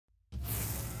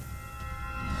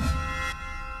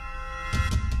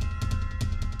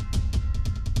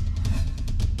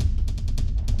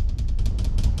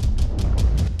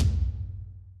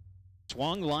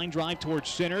Swung, line drive towards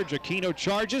center. Giacchino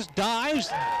charges,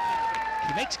 dives.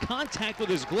 He makes contact with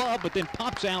his glove, but then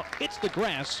pops out, hits the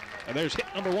grass, and there's hit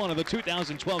number 1 of the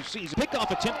 2012 season. Pickoff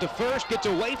attempt to first, gets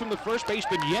away from the first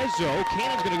baseman, Yezo.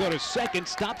 Cannon's going to go to second,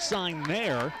 stop sign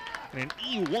there, and an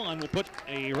E1 will put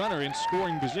a runner in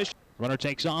scoring position. Runner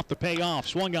takes off, the payoff,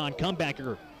 swung on,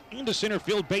 comebacker into center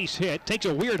field, base hit, takes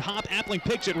a weird hop, Appling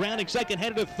picks it, rounding second,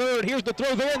 headed to third. Here's the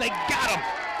throw there, and they got him.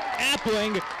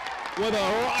 Appling with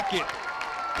a rocket.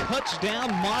 Cuts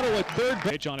down Motto at third.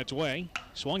 Pitch on its way.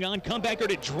 Swung on, comebacker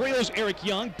to drills Eric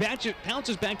Young.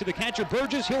 Bounces back to the catcher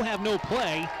Burgess. He'll have no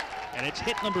play. And it's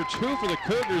hit number 2 for the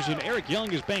Cougars, and Eric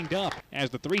Young is banged up. As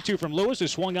the 3-2 from Lewis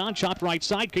is swung on, chopped right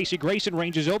side. Casey Grayson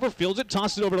ranges over, fields it,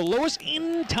 tosses it over to Lewis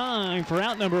in time for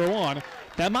out number 1.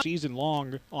 That might season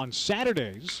long on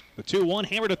Saturdays. The 2-1,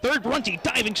 hammer to third. Runty,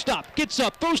 diving stop, gets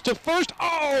up, throws to first.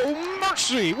 Oh,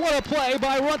 mercy! What a play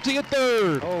by Runty at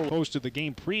third. Oh, opposed to the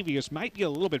game previous, might be a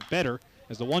little bit better.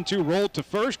 As the 1-2 rolled to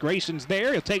first, Grayson's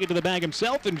there. He'll take it to the bag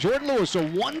himself, and Jordan Lewis, a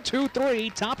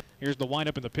 1-2-3 top. Here's the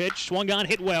windup in the pitch. Swung on,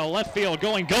 hit well, left field,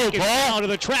 going go ball to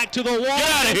the track to the wall.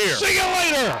 Get out of here! See you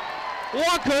later!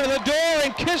 Walk her to the door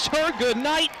and kiss her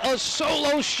goodnight. A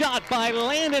solo shot by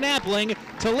Landon Appling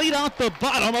to lead off the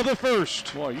bottom of the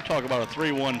first. Boy, you talk about a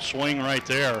 3-1 swing right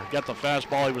there. Got the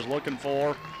fastball he was looking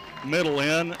for, middle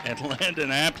in, and Landon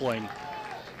Appling.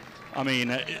 I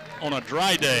mean, on a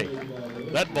dry day,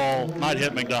 that ball might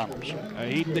hit McDonald's.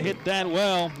 He hit that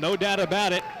well, no doubt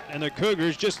about it. And the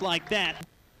Cougars, just like that.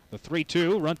 The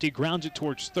 3-2, Runty grounds it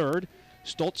towards third.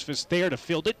 Stoltz is there to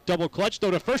field it. Double clutch, throw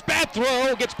to first. Bad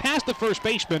throw. Gets past the first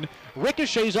baseman.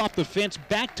 Ricochets off the fence,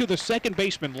 back to the second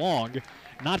baseman long.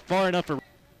 Not far enough for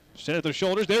set at the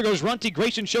shoulders. There goes Runty.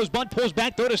 Grayson shows bunt, pulls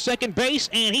back, throw to second base,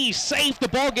 and he's safe. The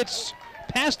ball gets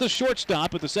past the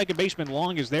shortstop, but the second baseman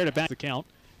long is there to back the count.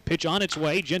 Pitch on its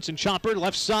way. Jensen chopper,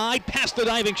 left side, past the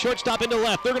diving shortstop into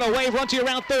left. They're going to wave Runty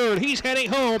around third. He's heading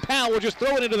home. Powell will just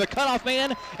throw it into the cutoff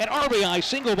man. An RBI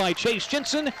single by Chase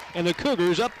Jensen, and the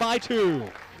Cougars up by 2.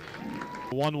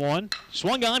 1-1.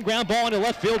 Swung on, ground ball into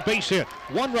left field, base hit.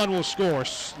 1 run will score.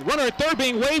 Runner at third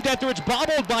being waved after it's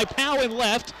bobbled by Powell in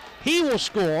left. He will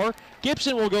score.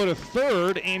 Gibson will go to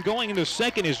third, and going into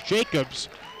second is Jacobs.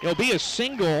 It'll be a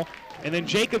single, and then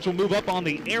Jacobs will move up on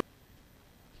the air.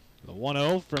 The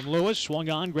 1-0 from Lewis, swung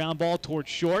on, ground ball towards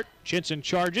short. Jensen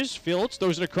charges, fields,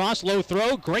 throws it across, low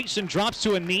throw. Grayson drops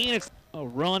to a knee, and it's a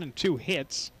run and 2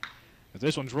 hits. As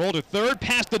this one's rolled to third,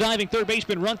 past the diving third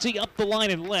baseman Runty, up the line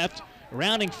and left.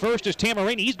 Rounding first is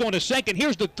Tamarini. He's going to second.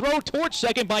 Here's the throw towards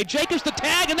second by Jacobs, the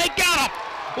tag, and they got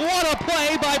him! What a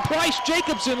play by Bryce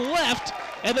Jacobson left,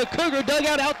 and the Cougar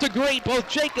dugout out to great. Both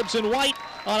Jacobs and White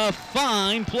on a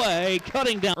fine play,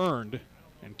 cutting down. Earned,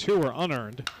 and 2 are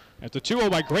unearned. As the 2-0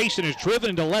 by Grayson is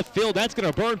driven into left field, that's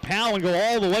going to burn Powell and go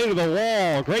all the way to the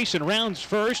wall. Grayson rounds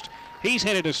first. He's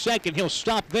headed to second. He'll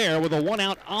stop there with a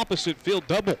 1-out opposite field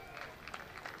double.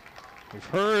 We've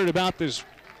heard about this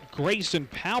Grayson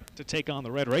Powell to take on the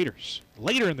Red Raiders.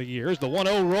 Later in the years, the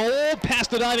 1-0 roll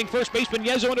past the diving first baseman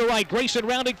Yezo into right. Grayson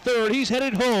rounding third. He's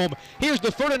headed home. Here's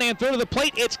the Ferdinand throw to the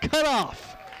plate. It's cut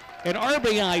off. An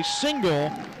RBI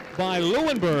single by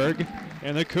Leuenberg,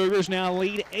 and the Cougars now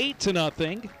lead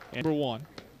 8-0. Number 1.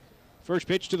 First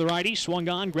pitch to the righty, swung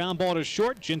on, ground ball to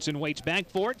short. Jensen waits back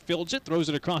for it, fields it, throws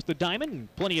it across the diamond,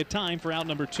 and plenty of time for out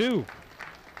number 2.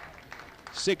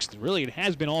 6th, really, it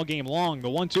has been all game long. The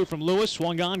 1-2 from Lewis,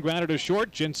 swung on, grounded to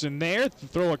short. Jensen there,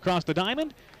 throw across the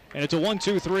diamond, and it's a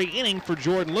 1-2-3 inning for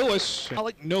Jordan Lewis.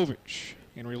 Alec Novich,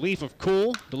 in relief of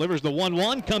Cool, delivers the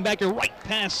 1-1, comebacker right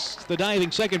past the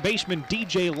diving second baseman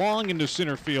DJ Long into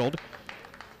center field.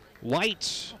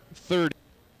 White, third.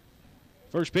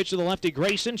 First pitch to the lefty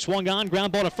Grayson, swung on,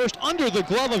 ground ball to first, under the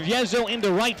glove of Yezo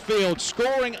into right field.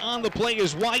 Scoring on the play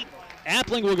is White.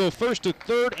 Appling will go first to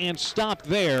third and stop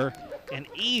there. An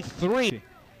E3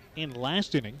 in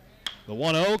last inning. The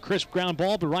 1-0, crisp ground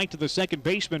ball, but right to the second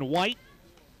baseman. White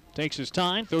takes his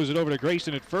time, throws it over to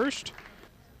Grayson at first.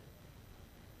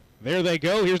 There they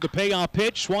go. Here's the payoff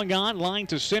pitch. Swung on, line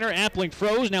to center. Appling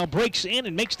froze, now breaks in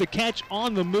and makes the catch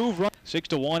on the move.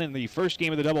 6-1 in the first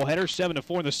game of the doubleheader.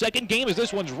 7-4 in the second game as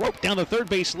this one's roped down the third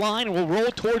base line and will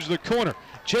roll towards the corner.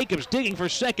 Jacobs digging for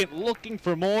second, looking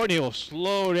for more, and he'll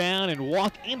slow down and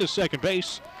walk into second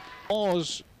base. Ball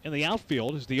is in the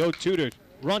outfield as the 0-2 to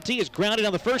Runty is grounded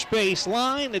on the first base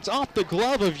line. It's off the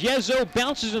glove of Yezo,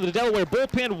 bounces into the Delaware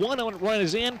bullpen. 1 run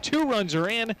is in, 2 runs are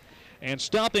in. And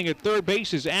stopping at third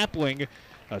base is Appling.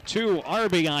 A 2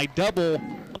 RBI double.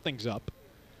 Something's up.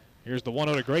 Here's the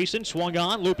 1-0 to Grayson. Swung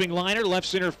on, looping liner, left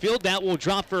center field. That will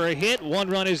drop for a hit. 1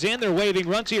 run is in. They're waving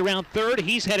Runty around third.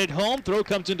 He's headed home. Throw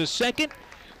comes into second.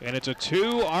 And it's a 2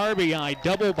 RBI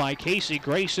double by Casey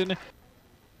Grayson.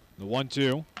 The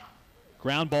 1-2.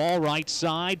 Ground ball right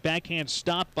side. Backhand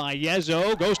stop by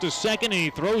Yezo. Goes to second and he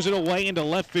throws it away into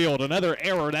left field. Another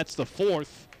error. That's the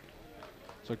 4th.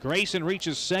 So Grayson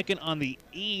reaches second on the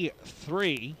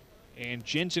E3. And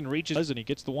Jensen reaches and he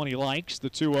gets the one he likes. The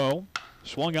 2-0.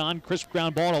 Swung on. Crisp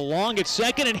ground ball to Long at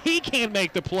second and he can't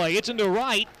make the play. It's into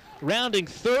right. Rounding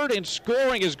third and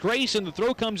scoring is Grayson. The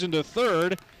throw comes into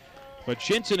third. But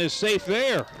Jensen is safe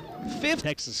there. 5th.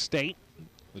 Texas State.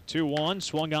 The 2-1,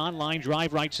 swung on, line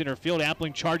drive, right center field.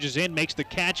 Appling charges in, makes the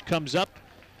catch, comes up.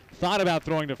 Thought about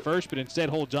throwing to first, but instead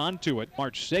holds on to it.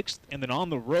 March 6th, and then on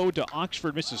the road to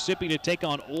Oxford, Mississippi to take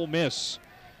on Ole Miss.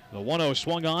 The 1-0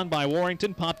 swung on by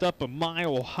Warrington, popped up a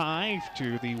mile high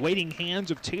to the waiting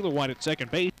hands of Taylor White at second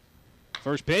base.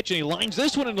 First pitch, and he lines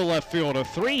this one into left field. A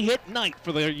 3-hit night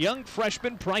for the young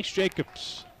freshman, Bryce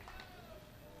Jacobs.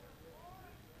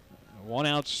 A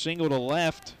 1-out single to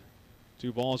left.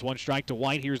 2 balls, 1 strike to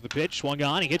White. Here's the pitch. Swung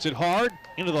on. He hits it hard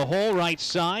into the hole right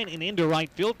side and into right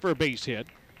field for a base hit.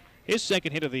 His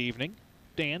second hit of the evening.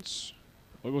 Dance.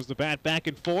 Wiggles the bat back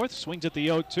and forth. Swings at the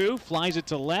 0-2. Flies it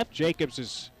to left. Jacobs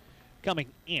is coming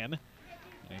in.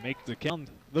 They make the count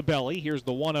the belly. Here's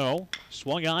the 1-0.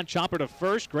 Swung on. Chopper to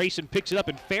first. Grayson picks it up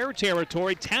in fair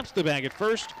territory. Taps the bag at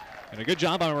first. And a good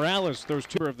job by Morales. Throws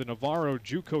 2 of the Navarro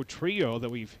JUCO trio that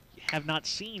we have not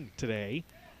seen today.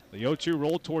 The 0-2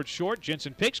 rolled towards short.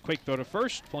 Jensen picks. Quick throw to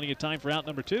first. Plenty of time for out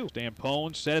number 2.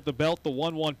 Stampone set at the belt. The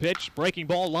 1-1 pitch. Breaking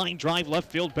ball. Line drive.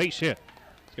 Left field. Base hit.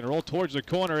 It's going to roll towards the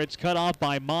corner. It's cut off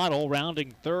by Model.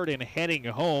 Rounding third and heading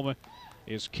home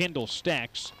is Kendall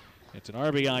Stacks. It's an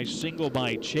RBI single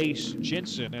by Chase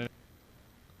Jensen.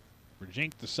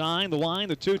 Verjink the sign. The line.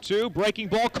 The 2-2. Breaking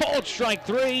ball. Called strike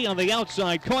 3 on the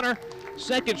outside corner.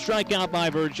 Second strikeout by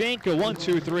Verjink, a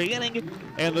 1-2-3 inning,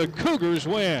 and the Cougars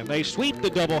win. They sweep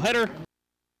the doubleheader.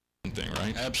 Thing,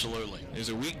 right? Absolutely. There's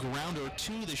a weak grounder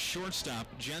to the shortstop,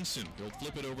 Jensen. He'll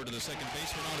flip it over to the second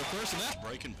baseman on to first, and that's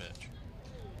Breaking pitch.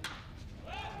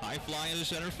 high fly into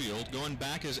center field. Going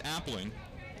back is Appling.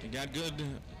 He got good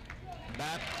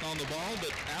bat on the ball, but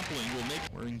Appling will make,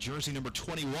 wearing jersey number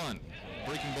 21.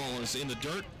 Breaking ball is in the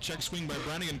dirt. Check swing by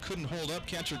Brannigan, couldn't hold up.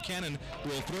 Catcher Cannon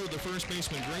will throw the first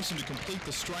baseman Grayson to complete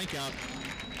the strikeout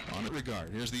on the regard.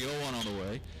 Here's the 0-1 on the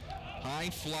way. High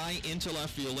fly into left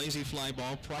field, lazy fly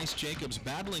ball. Bryce Jacobs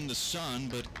battling the sun,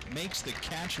 but makes the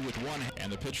catch with one hand.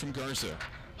 And the pitch from Garza.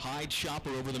 High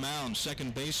chopper over the mound,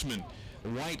 second baseman.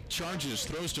 White charges,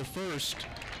 throws to first.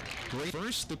 Great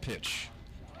first, the pitch.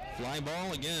 Fly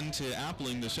ball again to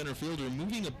Appling, the center fielder,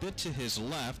 moving a bit to his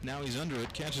left. Now he's under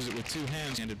it, catches it with 2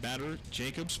 hands. Handed batter,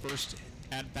 Jacobs, first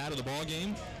at bat of the ball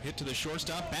game. Hit to the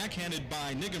shortstop, backhanded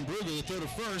by Niggenbrugel, the throw to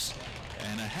first.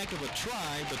 And a heck of a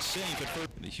try, but safe at first.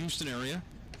 In the Houston area.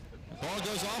 The ball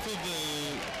goes off of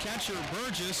the catcher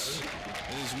Burgess.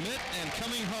 It is mitt, and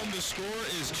coming home to score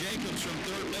is Jacobs from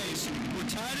third base. We're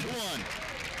tied at 1.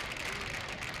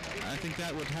 I think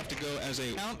that would have to go as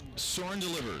a count. Soren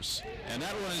delivers. And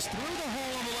that one is through the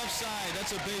hole on the left side.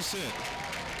 That's a base hit.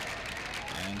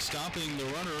 And stopping the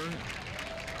runner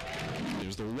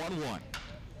is the 1-1.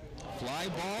 Fly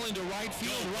ball into right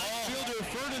field. Right fielder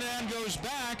Ferdinand goes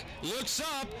back, looks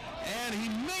up, and he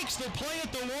makes the play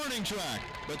at the warning track.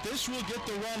 But this will get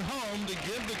the run home to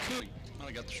give the Cougars.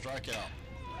 I got the strikeout.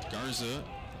 Garza.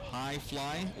 High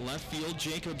fly, left field.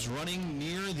 Jacobs running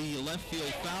near the left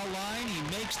field foul line. He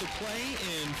makes the play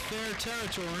in fair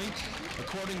territory.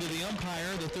 According to the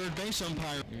umpire, the third base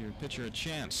umpire. Give your pitcher a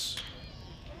chance.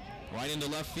 Right into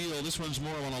left field. This one's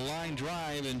more on a line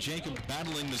drive, and Jacobs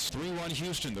battling this 3-1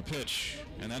 Houston, the pitch.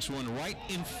 And that's one right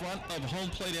in front of home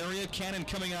plate area. Cannon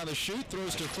coming out of the chute,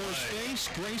 throws to first base.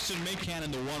 Grayson make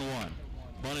Cannon the 1-1.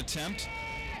 Bunt attempt.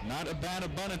 Not a bad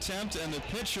bunt attempt, and the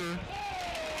pitcher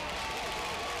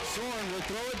Soren will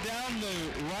throw it down the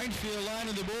right field line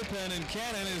of the bullpen, and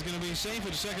Cannon is going to be safe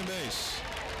at second base.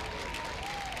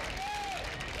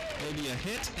 Maybe a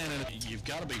hit and You've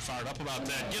got to be fired up about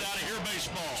that. Get out of here,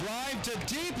 baseball. drive to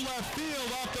deep left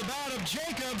field off the bat of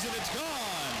Jacobs, and it's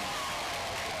gone.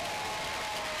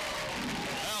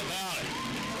 How about it?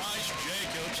 Bryce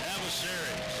Jacobs have a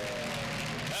series.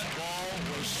 That ball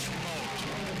was smoked.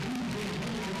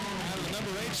 Out of the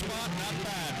number 8 spot, not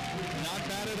bad. Not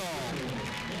bad at all.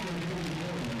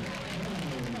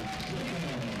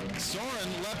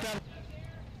 Soren left out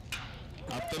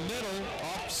up the middle,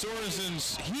 off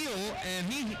Sorensen's heel, and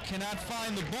he cannot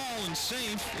find the ball, and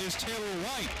safe is Taylor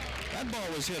White. That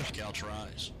ball was hit. Cal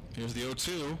tries. Here's the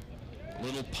 0-2.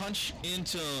 Little punch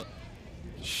into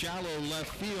shallow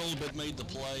left field, but Made the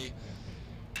play.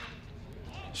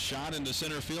 Shot into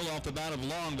center field off the bat of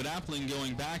Long, but Appling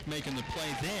going back, making the play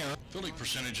there. Fielding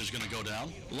percentage is going to go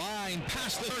down. Line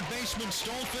past the third baseman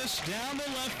Stolfus, down the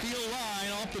left field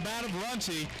line off the bat of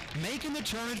Runty, making the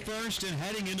turn at first and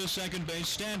heading into second base,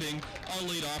 standing a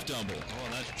leadoff double. Oh,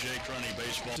 and that's Jake Runty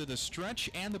baseball. To the stretch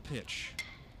and the pitch.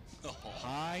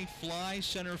 High fly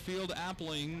center field.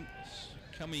 Appling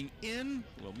coming in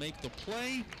will make the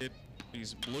play.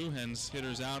 These Blue Hens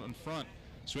hitters out in front,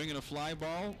 swinging a fly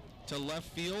ball to left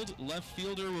field. Left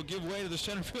fielder will give way to the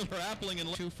center fielder Appling,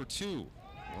 and 2 for 2.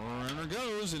 Runner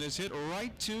goes, and it's hit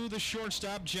right to the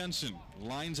shortstop Jensen.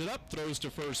 Lines it up, throws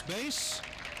to first base,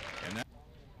 and that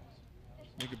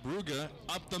Brugge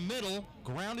up the middle,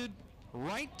 grounded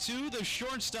right to the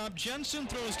shortstop Jensen,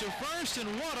 throws to first, and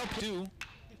what a play.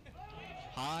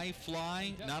 High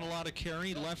fly, not a lot of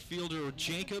carry. Left fielder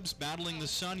Jacobs battling the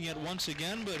sun yet once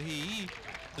again, but he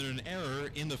did an error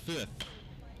in the 5th.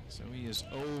 So he is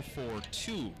 0 for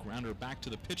 2. Grounder back to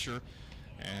the pitcher,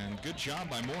 and good job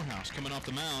by Morehouse coming off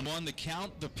the mound. On the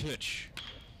count, the pitch.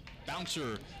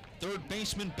 Bouncer, third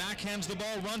baseman backhands the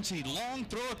ball. Runty, long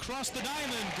throw across the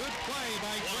diamond. Good play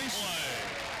by Grayson.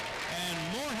 And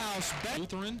Morehouse,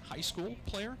 Lutheran high school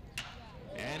player,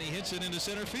 and he hits it into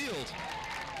center field.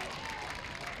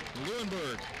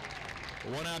 Lewinberg,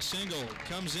 one-out single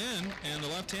comes in, and the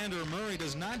left-hander Murray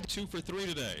does not. 2 for 3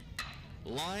 today.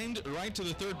 Lined right to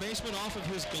the third baseman off of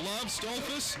his glove,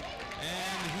 Stolfus,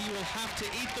 and he will have to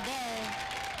eat the ball.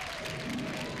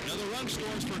 Another run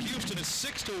scores for Houston. Is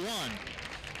 6-1.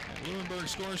 And Lewinberg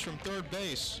scores from third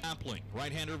base. Appling,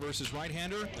 right-hander versus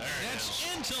right-hander. That's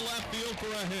into left field for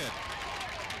a hit.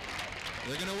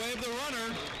 They're going to wave the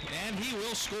runner, and he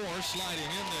will score sliding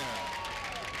in there.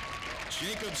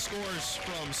 Jacobs scores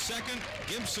from second.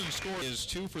 Gibson scores is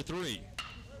 2 for 3.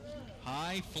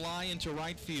 High fly into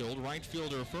right field. Right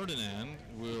fielder Ferdinand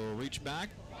will reach back.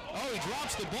 Oh, he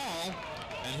drops the ball,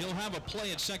 and he'll have a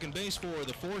play at second base for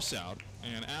the force out,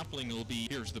 and Appling will be.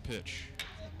 Here's the pitch.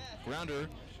 Grounder,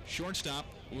 shortstop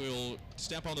will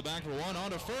step on the back for one, on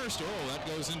to first. Oh, that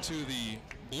goes into the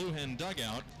Blue Hen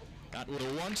dugout. That with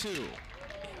a 1-2.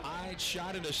 High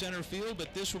shot into center field,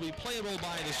 but this will be playable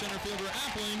by the center fielder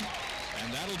Appling,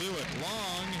 and that'll do it.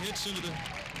 Long hits into the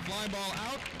fly ball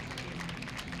out,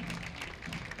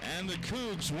 and the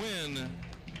Cougs win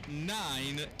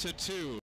 9-2.